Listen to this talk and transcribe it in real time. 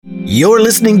You're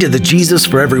listening to the Jesus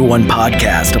for Everyone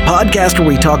podcast, a podcast where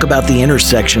we talk about the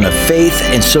intersection of faith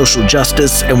and social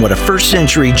justice and what a first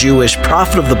century Jewish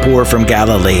prophet of the poor from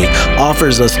Galilee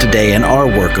offers us today in our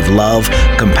work of love,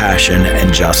 compassion,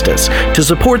 and justice. To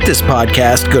support this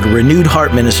podcast, go to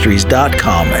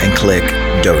renewedheartministries.com and click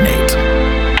donate.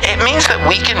 It means that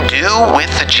we can do with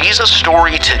the Jesus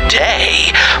story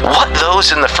today what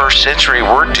those in the first century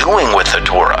were doing with the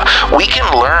Torah. We can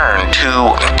learn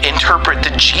to interpret the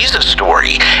Jesus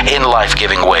story in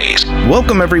life-giving ways.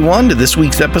 Welcome, everyone, to this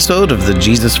week's episode of the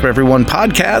Jesus for Everyone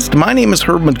podcast. My name is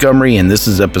Herb Montgomery, and this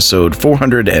is episode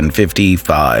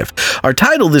 455. Our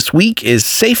title this week is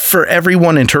Safe for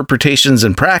Everyone Interpretations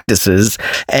and Practices,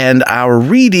 and our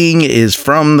reading is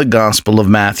from the Gospel of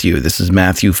Matthew. This is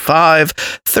Matthew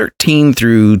 5:13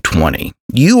 through 20.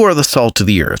 You are the salt of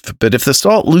the earth, but if the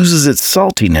salt loses its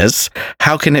saltiness,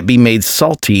 how can it be made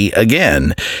salty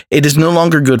again? It is no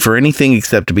longer good for anything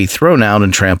except to be thrown out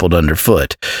and trampled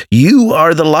underfoot. You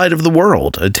are the light of the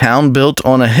world. A town built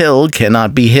on a hill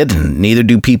cannot be hidden. Neither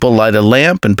do people light a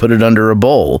lamp and put it under a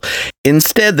bowl.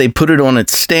 Instead, they put it on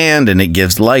its stand, and it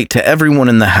gives light to everyone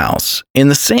in the house. In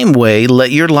the same way,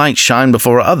 let your light shine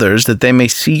before others, that they may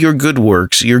see your good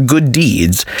works, your good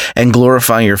deeds, and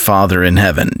glorify your Father in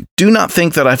heaven. Do not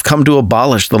think that I've come to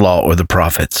abolish the law or the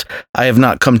prophets. I have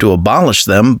not come to abolish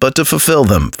them, but to fulfill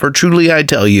them. For truly I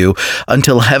tell you,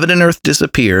 until heaven and earth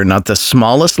disappear, not the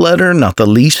smallest letter, not the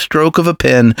least stroke of a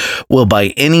pen will by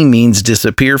any means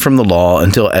disappear from the law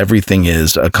until everything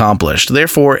is accomplished.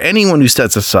 Therefore, anyone who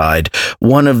sets aside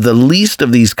one of the least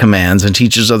of these commands and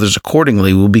teaches others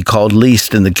accordingly will be called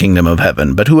least in the kingdom of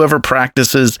heaven. But whoever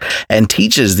practices and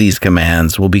teaches these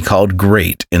commands will be called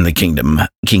great in the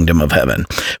kingdom of heaven.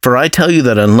 For I tell you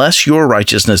that unless your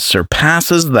righteousness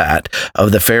surpasses that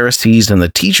of the Pharisees and the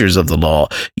teachers of the law,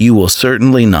 you will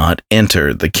certainly not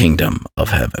enter the kingdom of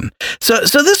heaven. So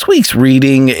this week's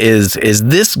reading is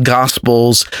this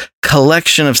gospel's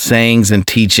collection of sayings and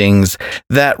teachings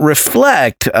that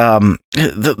reflect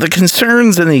the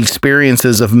concerns and the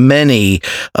experiences of many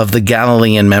of the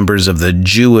Galilean members of the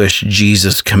Jewish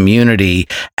Jesus community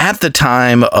at the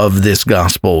time of this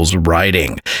gospel's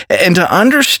writing. And to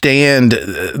understand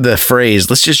the phrase,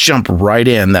 let's just jump right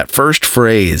in. That first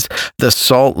phrase, the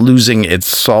salt losing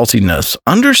its saltiness.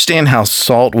 Understand how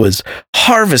salt was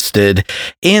harvested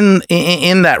in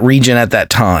that region at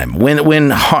that time. When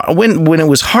it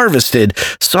was harvested,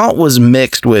 salt was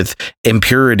mixed with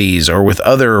impurities or with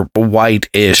other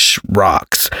white-ish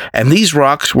rocks. And these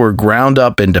rocks were ground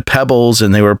up into pebbles,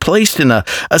 and they were placed in a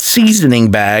seasoning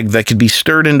bag that could be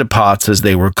stirred into pots as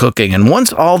they were cooking. And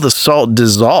once all the salt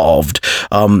dissolved,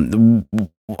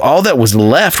 all that was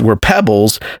left were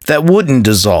pebbles that wouldn't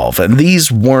dissolve, and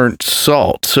these weren't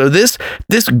salt. So this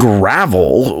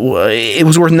gravel, it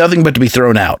was worth nothing but to be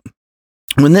thrown out.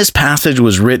 When this passage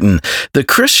was written, the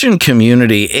Christian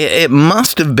community, it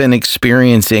must have been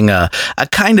experiencing a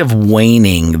kind of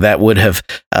waning that would have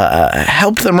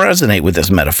helped them resonate with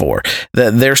this metaphor,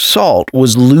 that their salt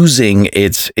was losing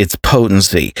its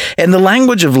potency. And the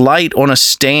language of light on a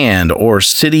stand or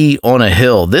city on a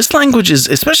hill, this language is,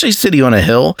 especially city on a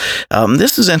hill,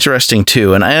 this is interesting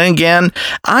too. And again,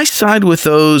 I side with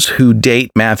those who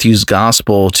date Matthew's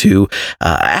gospel to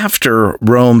after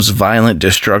Rome's violent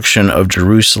destruction of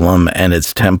Jerusalem and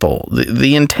its temple.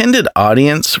 The intended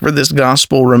audience for this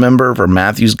gospel, remember, for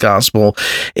Matthew's gospel,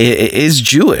 is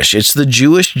Jewish. It's the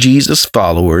Jewish Jesus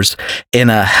followers in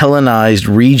a Hellenized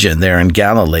region there in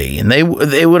Galilee. And they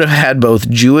would have had both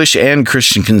Jewish and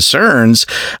Christian concerns,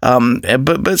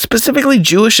 but specifically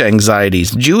Jewish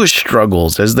anxieties, Jewish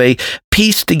struggles as they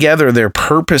piece together their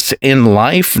purpose in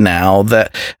life now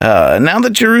that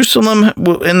Jerusalem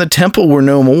and the temple were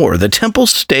no more. The temple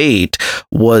state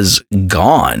was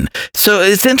gone. So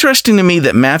it's interesting to me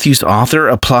that Matthew's author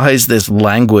applies this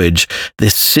language,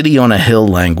 this city on a hill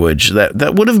language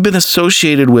that would have been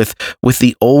associated with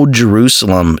the old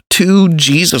Jerusalem to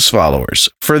Jesus followers.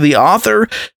 For the author,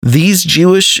 these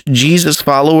Jewish Jesus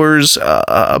followers,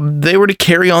 they were to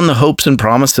carry on the hopes and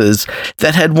promises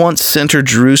that had once centered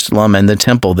Jerusalem and the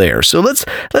temple there. So let's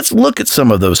look at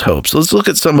some of those hopes. Let's look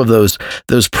at some of those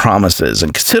promises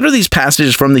and consider these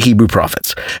passages from the Hebrew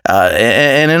prophets.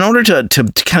 And in order to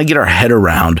kind of get our head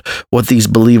around what these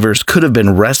believers could have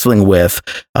been wrestling with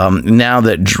now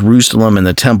that Jerusalem and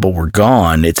the temple were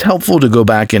gone, it's helpful to go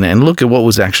back and look at what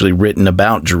was actually written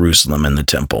about Jerusalem and the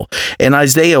temple. In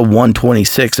Isaiah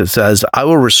 1:26, it says, "I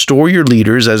will restore your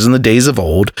leaders as in the days of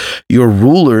old, your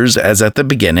rulers as at the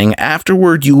beginning.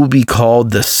 Afterward, you will be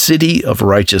called the city city of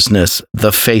righteousness,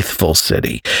 the faithful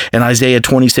city. And Isaiah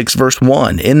 26, verse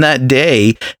 1, in that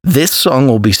day, this song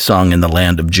will be sung in the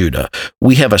land of Judah.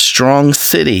 We have a strong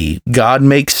city. God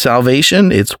makes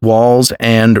salvation, its walls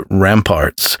and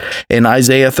ramparts. In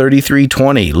Isaiah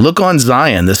 33:20, look on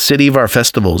Zion, the city of our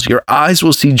festivals. Your eyes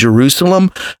will see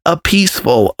Jerusalem, a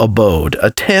peaceful abode,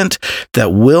 a tent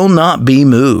that will not be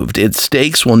moved. Its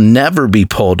stakes will never be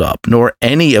pulled up, nor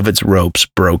any of its ropes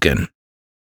broken.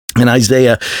 In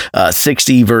Isaiah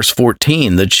 60, verse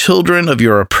 14, the children of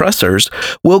your oppressors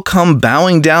will come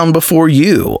bowing down before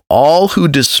you. All who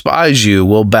despise you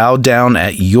will bow down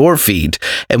at your feet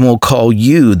and will call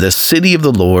you the city of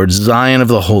the Lord, Zion of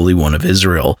the Holy One of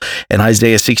Israel. In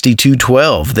Isaiah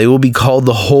 62:12, they will be called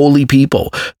the holy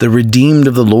people, the redeemed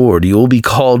of the Lord. You will be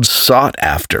called sought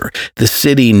after, the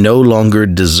city no longer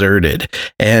deserted.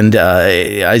 And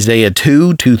Isaiah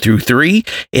 2:2-3,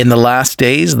 in the last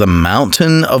days, the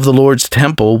mountain of the Lord's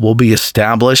temple will be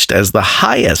established as the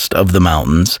highest of the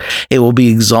mountains. It will be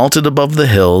exalted above the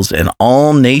hills, and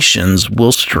all nations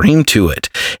will stream to it.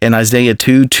 In Isaiah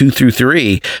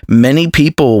 2:2-3, many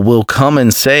people will come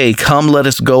and say, come, let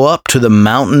us go up to the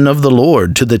mountain of the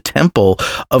Lord, to the temple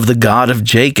of the God of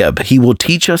Jacob. He will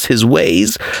teach us his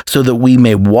ways so that we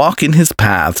may walk in his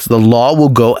paths. The law will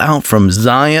go out from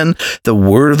Zion, the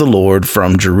word of the Lord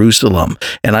from Jerusalem.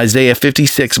 In Isaiah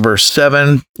 56, verse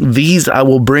 7, these I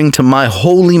will bring to my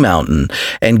holy mountain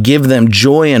and give them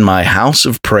joy in my house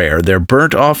of prayer. Their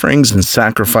burnt offerings and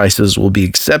sacrifices will be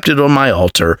accepted on my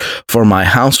altar, for my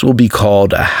house will be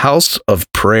called a house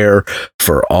of prayer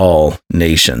for all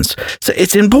nations. So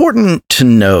it's important to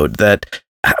note that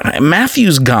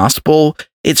Matthew's gospel,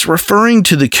 it's referring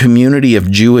to the community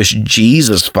of Jewish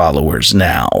Jesus followers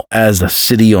now as a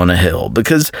city on a hill,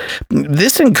 because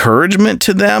this encouragement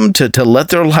to them to let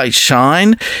their light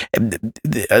shine,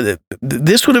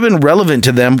 this would have been relevant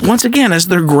to them once again as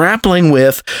they're grappling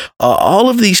with all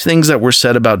of these things that were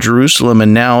said about Jerusalem,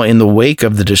 and now in the wake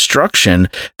of the destruction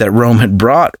that Rome had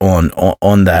brought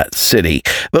on that city.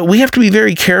 But we have to be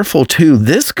very careful too.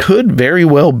 This could very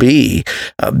well be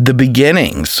the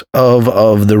beginnings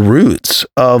of the roots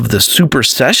of the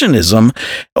supersessionism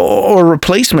or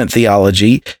replacement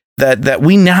theology that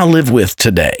we now live with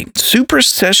today.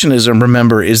 Supersessionism,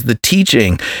 remember, is the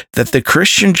teaching that the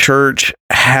Christian church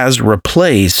has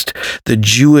replaced the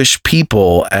Jewish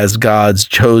people as God's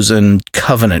chosen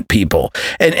covenant people.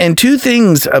 And two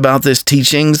things about this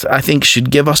teachings I think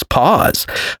should give us pause.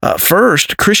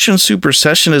 First, Christian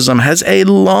supersessionism has a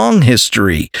long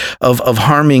history of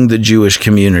harming the Jewish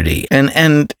community.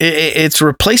 And its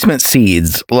replacement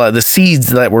seeds, the seeds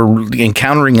that we're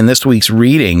encountering in this week's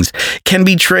readings, can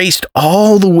be traced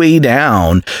all the way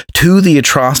down to the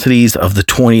atrocities of the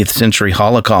 20th century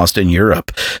Holocaust in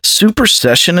Europe.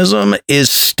 Supersessionism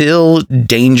is still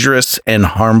dangerous and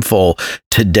harmful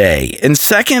today. And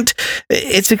second,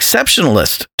 it's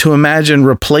exceptionalist to imagine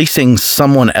replacing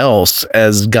someone else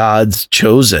as God's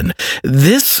chosen.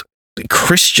 This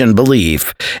Christian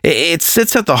belief, it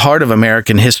sits at the heart of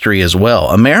American history as well.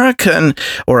 America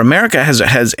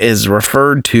is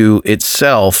referred to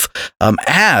itself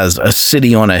as a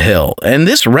city on a hill. And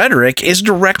this rhetoric is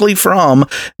directly from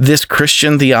this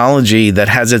Christian theology that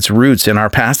has its roots in our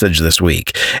passage this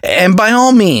week. And by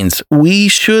all means, we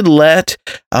should let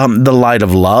the light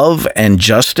of love and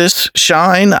justice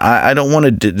shine. I don't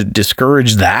want to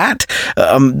discourage that,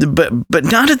 but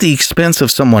not at the expense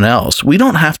of someone else. We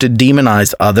don't have to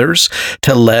demonize others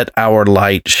to let our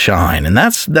light shine. And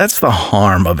that's the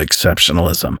harm of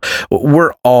exceptionalism.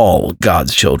 We're all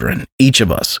God's children, each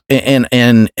of us,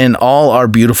 and all our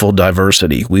beautiful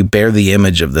diversity. We bear the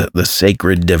image of the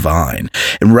sacred divine.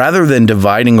 And rather than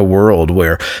dividing a world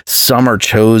where some are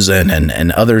chosen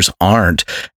and others aren't,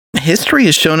 history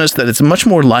has shown us that it's much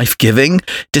more life-giving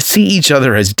to see each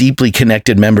other as deeply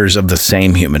connected members of the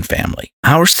same human family.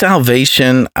 Our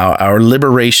salvation, our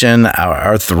liberation,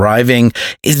 our thriving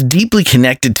is deeply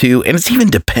connected to, and it's even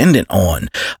dependent on,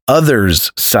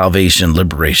 others' salvation,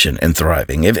 liberation, and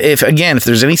thriving. If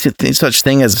there's any such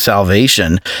thing as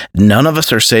salvation, none of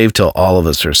us are saved till all of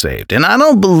us are saved. And I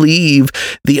don't believe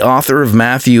the author of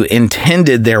Matthew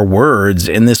intended their words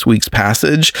in this week's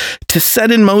passage to set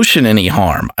in motion any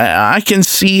harm. I can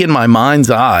see in my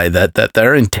mind's eye that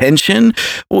their intention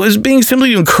was being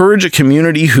simply to encourage a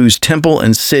community whose temple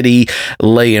and city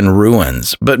lay in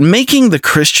ruins. But making the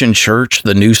Christian church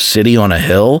the new city on a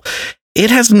hill, it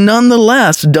has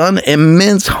nonetheless done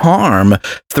immense harm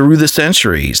through the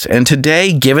centuries. And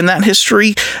today, given that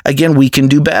history, again, we can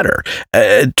do better.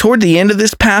 Toward the end of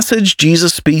this passage,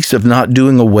 Jesus speaks of not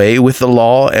doing away with the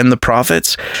law and the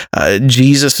prophets.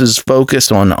 Jesus is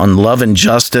focused on love and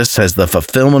justice as the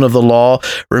fulfillment of the law.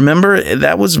 Remember,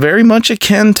 that was very much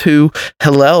akin to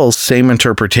Hillel's same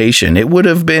interpretation. It would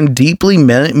have been deeply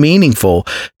meaningful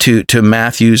to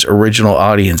Matthew's original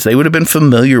audience. They would have been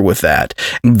familiar with that.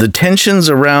 The tensions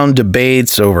around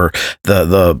debates over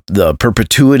the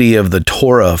perpetuity of the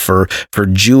Torah for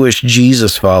Jewish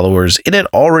Jesus followers, it had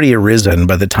already arisen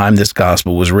by the time this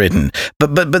gospel was written.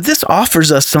 But this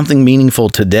offers us something meaningful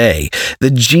today.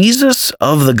 The Jesus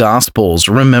of the Gospels,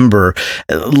 remember,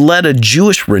 led a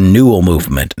Jewish renewal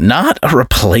movement, not a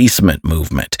replacement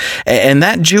movement. And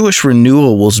that Jewish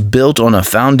renewal was built on a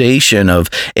foundation of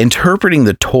interpreting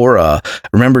the Torah.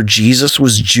 Remember, Jesus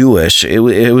was Jewish. It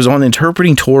was on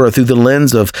interpreting Torah through the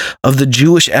lens of the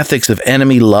Jewish ethics of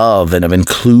enemy love and of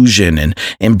inclusion and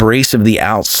embrace of the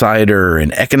outsider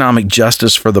and economic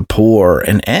justice for the poor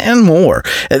and more.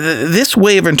 This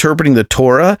way of interpreting the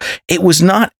Torah, it was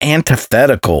not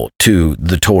antithetical to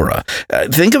the Torah.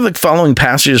 Think of the following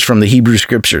passages from the Hebrew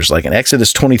scriptures, like in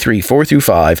Exodus 23, 4 through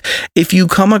 5. If you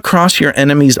come across your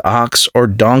enemy's ox or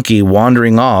donkey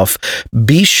wandering off,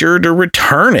 be sure to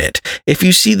return it. If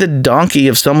you see the donkey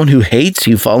of someone who hates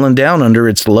you fallen down under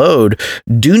its load,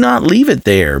 do not leave it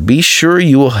there. Be sure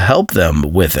you will help them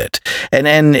with it. And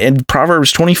in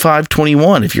Proverbs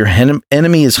 25:21, if your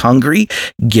enemy is hungry,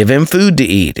 give him food to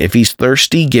eat. If he's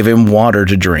thirsty, give him water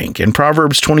to drink. In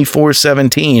Proverbs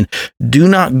 24:17, do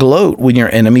not gloat when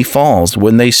your enemy falls.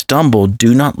 When they stumble,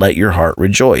 do not let your heart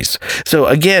rejoice. So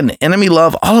again, enemy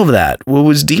love, all of that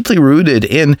was deeply rooted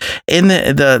in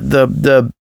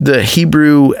the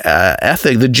Hebrew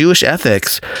ethic, the Jewish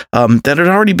ethics that had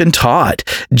already been taught.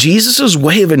 Jesus's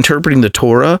way of interpreting the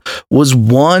Torah was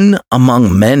one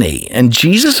among many, and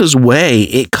Jesus's way,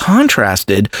 it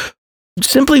contrasted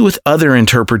simply with other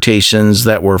interpretations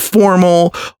that were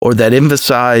formal or that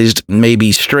emphasized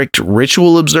maybe strict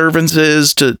ritual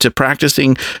observances to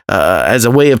practicing as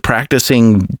a way of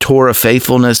practicing Torah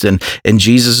faithfulness in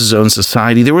Jesus' own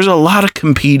society. There was a lot of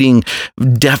competing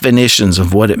definitions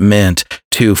of what it meant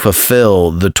to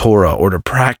fulfill the Torah or to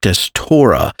practice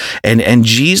Torah. And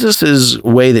Jesus's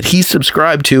way that he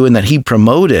subscribed to and that he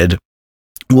promoted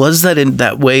was that in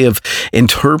that way of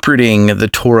interpreting the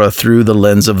Torah through the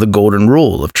lens of the golden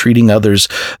rule of treating others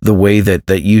the way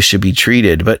that you should be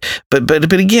treated. But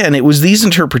again, it was these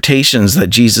interpretations that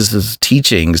Jesus's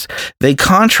teachings, they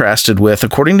contrasted with,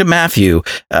 according to Matthew,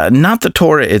 not the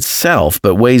Torah itself,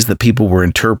 but ways that people were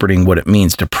interpreting what it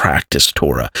means to practice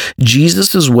Torah.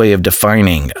 Jesus's way of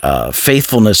defining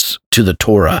faithfulness to the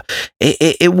Torah,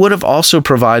 it would have also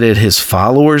provided his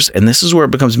followers, and this is where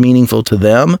it becomes meaningful to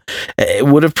them, it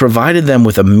would have provided them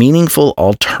with a meaningful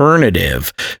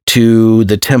alternative to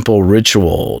the temple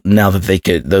ritual now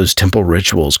that those temple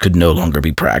rituals could no longer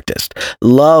be practiced.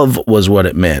 Love was what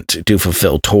it meant to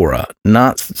fulfill Torah,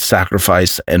 not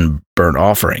sacrifice and burnt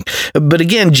offering. But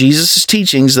again, Jesus'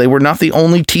 teachings, they were not the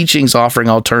only teachings offering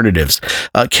alternatives.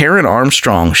 Karen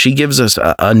Armstrong, she gives us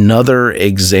another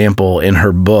example in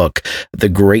her book, The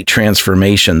Great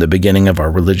Transformation, the beginning of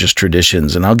our religious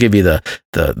traditions. And I'll give you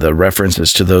the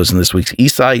references to those in this week's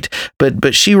eSite.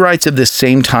 But she writes of this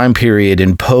same time period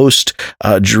in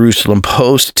post-Jerusalem,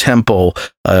 post-temple,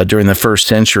 during the first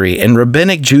century. In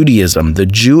Rabbinic Judaism, the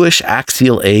Jewish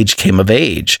axial age came of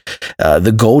age.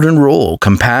 The golden rule,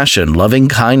 compassion, loving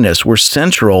kindness were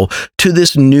central to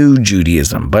this new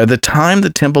Judaism. By the time the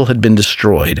temple had been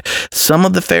destroyed, some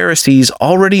of the Pharisees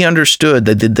already understood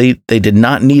that they did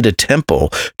not need a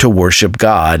temple to worship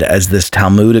God, as this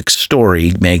Talmudic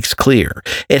story makes clear.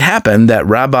 It happened that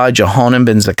Rabbi Johanan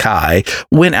ben Zakkai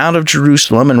went out of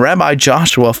Jerusalem, and Rabbi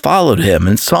Joshua followed him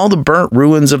and saw the burnt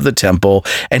ruins of the temple,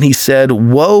 and he said,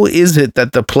 "Woe is it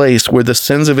that the place where the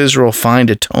sins of Israel find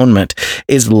atonement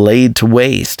is laid to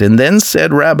waste." And then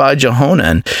said Rabbi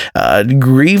Johanan,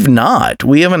 "Grieve not,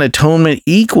 we have an atonement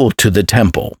equal to the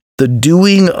temple, the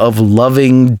doing of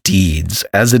loving deeds.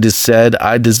 As it is said,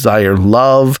 I desire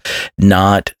love,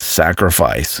 not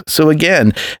sacrifice." So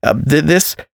again,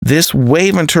 this way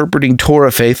of interpreting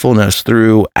Torah faithfulness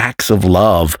through acts of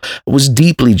love was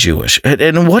deeply Jewish.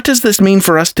 And what does this mean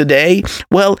for us today?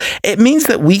 Well, it means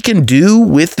that we can do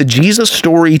with the Jesus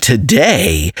story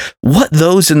today what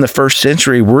those in the first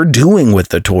century were doing with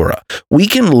the Torah. We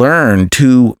can learn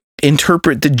to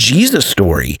interpret the Jesus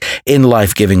story in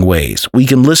life-giving ways. We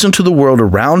can listen to the world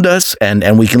around us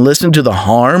and we can listen to the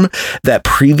harm that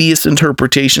previous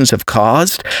interpretations have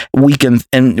caused. We can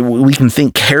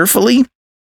think carefully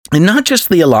And not just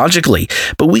theologically,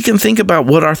 but we can think about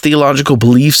what our theological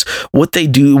beliefs, what they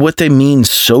do, what they mean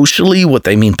socially, what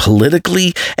they mean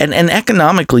politically, and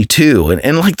economically too.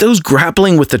 And like those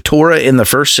grappling with the Torah in the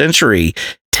first century,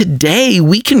 today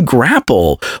we can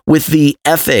grapple with the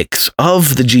ethics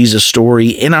of the Jesus story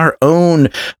in our own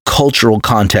cultural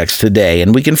context today,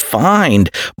 and we can find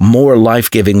more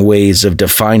life-giving ways of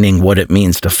defining what it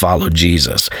means to follow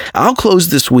Jesus. I'll close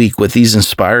this week with these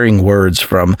inspiring words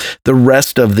from the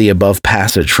rest of the above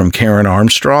passage from Karen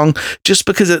Armstrong, just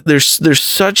because there's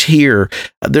such here,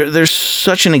 there's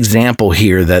such an example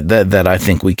here that I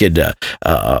think we could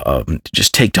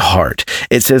just take to heart.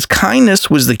 It says, kindness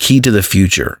was the key to the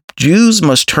future. Jews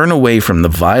must turn away from the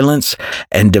violence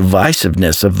and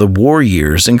divisiveness of the war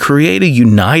years and create a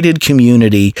united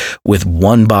community with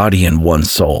one body and one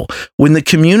soul. When the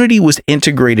community was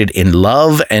integrated in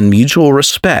love and mutual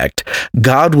respect,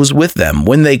 God was with them.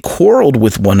 When they quarreled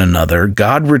with one another,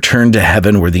 God returned to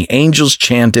heaven where the angels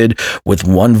chanted with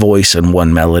one voice and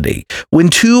one melody. When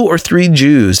 2 or 3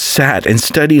 Jews sat and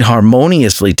studied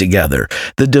harmoniously together,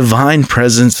 the divine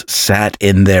presence sat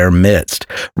in their midst.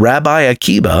 Rabbi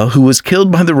Akiba, who was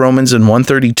killed by the Romans in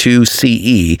 132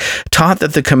 CE, taught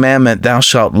that the commandment, thou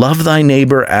shalt love thy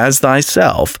neighbor as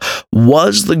thyself,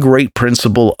 was the great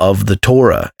principle of the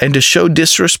Torah, and to show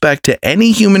disrespect to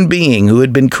any human being who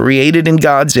had been created in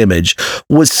God's image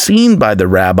was seen by the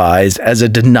rabbis as a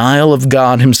denial of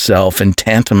God himself and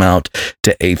tantamount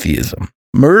to atheism.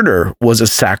 Murder was a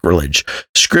sacrilege.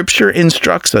 Scripture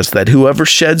instructs us that whoever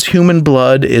sheds human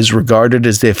blood is regarded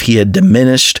as if he had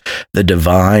diminished the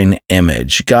divine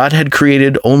image. God had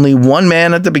created only one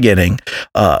man at the beginning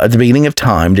of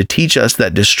time to teach us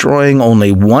that destroying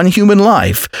only one human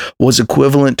life was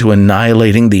equivalent to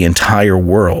annihilating the entire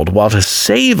world, while to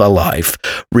save a life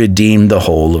redeemed the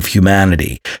whole of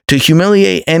humanity. To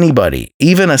humiliate anybody,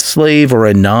 even a slave or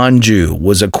a non-Jew,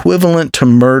 was equivalent to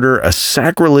murder, a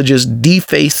sacrilegious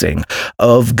defacing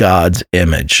of God's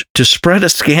image. To spread a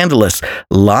scandalous,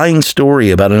 lying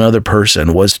story about another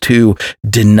person was to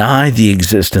deny the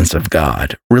existence of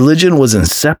God. Religion was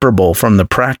inseparable from the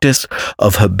practice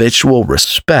of habitual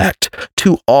respect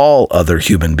to all other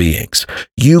human beings.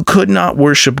 You could not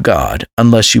worship God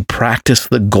unless you practiced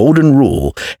the golden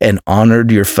rule and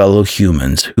honored your fellow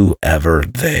humans, whoever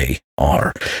they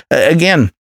are.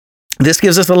 Again, this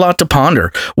gives us a lot to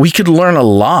ponder. We could learn a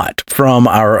lot from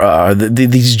our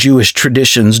these Jewish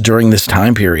traditions during this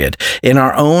time period. In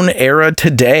our own era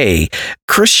today,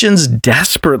 Christians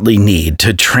desperately need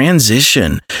to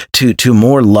transition to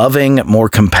more loving, more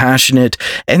compassionate,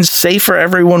 and safe for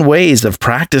everyone ways of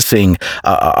practicing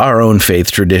our own faith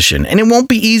tradition. And it won't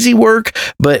be easy work,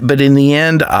 but in the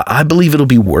end, I believe it'll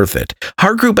be worth it.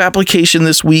 Heart Group application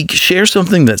this week: share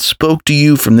something that spoke to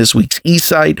you from this week's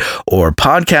eSight or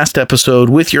podcast episode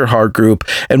with your Heart Group.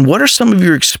 And what are some of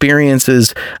your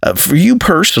experiences for you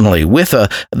personally with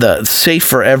the safe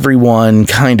for everyone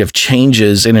kind of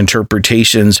changes and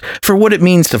interpretations for what it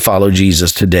means to follow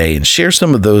Jesus today? And share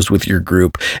some of those with your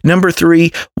group. Number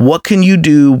 3, what can you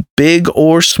do, big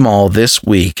or small, this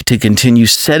week to continue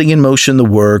setting in motion the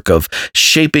work of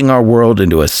shaping our world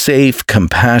into a safe,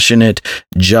 compassionate,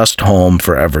 just home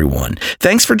for everyone?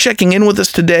 Thanks for checking in with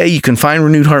us today. You can find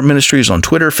Renewed Heart Ministries on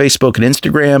Twitter, Facebook, and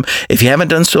Instagram. If you haven't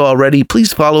done so already,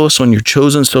 please follow us on your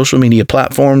chosen social media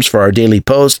platforms for our daily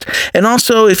posts. And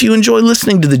also, if you enjoy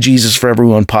listening to the Jesus for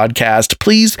Everyone podcast,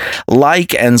 please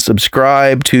like and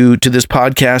subscribe to this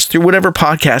podcast through whatever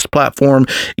podcast platform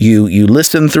you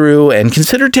listen through, and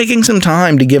consider taking some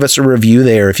time to give us a review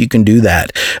there if you can do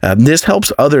that. This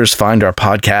helps others find our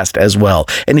podcast as well.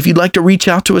 And if you'd like to reach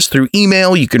out to us through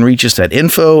email, you can reach us at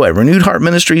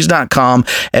info@renewedheartministries.com.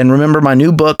 And remember, my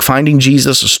new book, Finding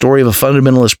Jesus, A Story of a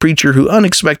Fundamentalist Preacher Who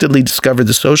Unexpectedly Discovered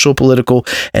the Social, Political,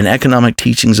 and Economic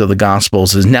Teachings of the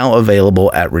Gospels, is now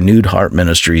available at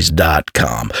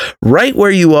renewedheartministries.com. Right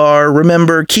where you are,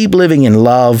 remember, keep living in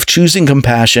love, choosing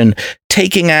compassion,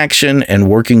 taking action, and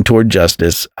working toward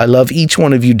justice. I love each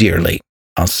one of you dearly.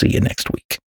 I'll see you next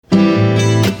week.